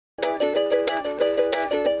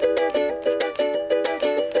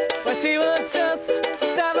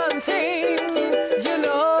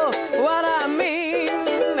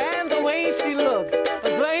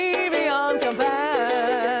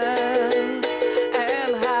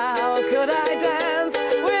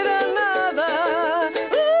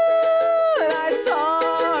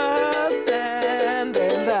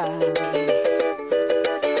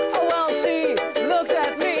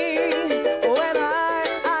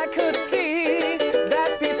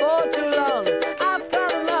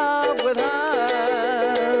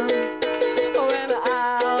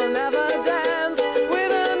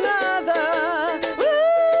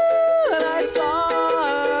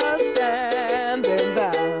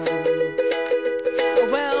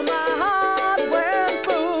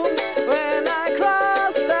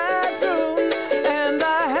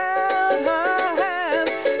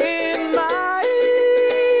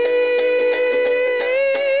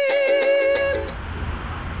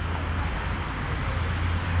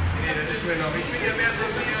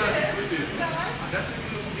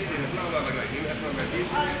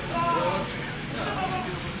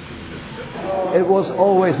it was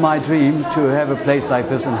always my dream to have a place like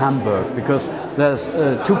this in Hamburg, because there's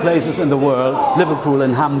two places in the world, Liverpool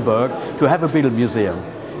and Hamburg, to have a Beatle museum.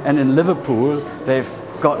 And in Liverpool, they've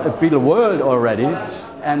got a Beatle world already,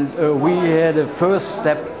 and we had a first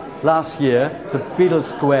step last year, the Beatles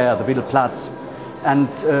Square, the Beatles Platz, and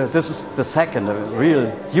this is the second, a real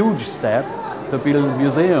huge step, the Beatles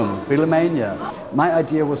Museum, BEATLEMANIA. My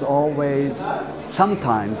idea was always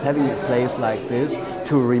sometimes having a place like this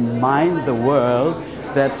to remind the world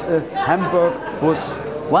that Hamburg was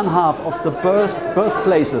one half of the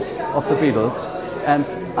birthplaces of the Beatles, and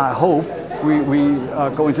I hope we are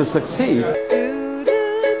going to succeed.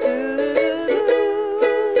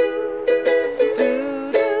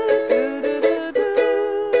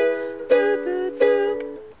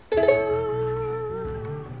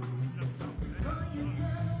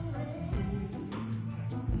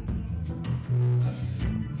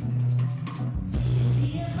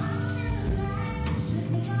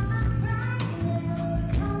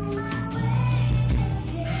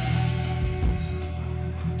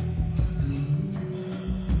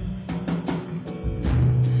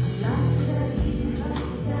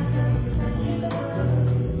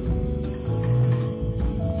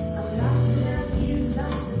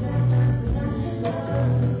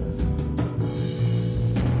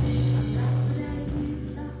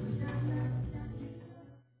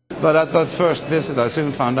 But at that first visit, I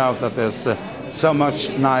soon found out that there's so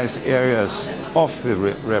much nice areas off the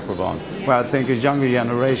Reeperbahn, where I think a younger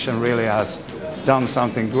generation really has done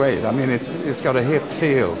something great. I mean, it's got a hip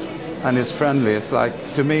feel, and it's friendly. It's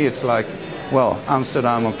like, to me, it's like, well,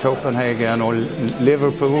 Amsterdam or Copenhagen or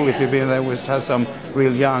Liverpool, if you've been there, which has some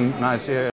real young, nice areas.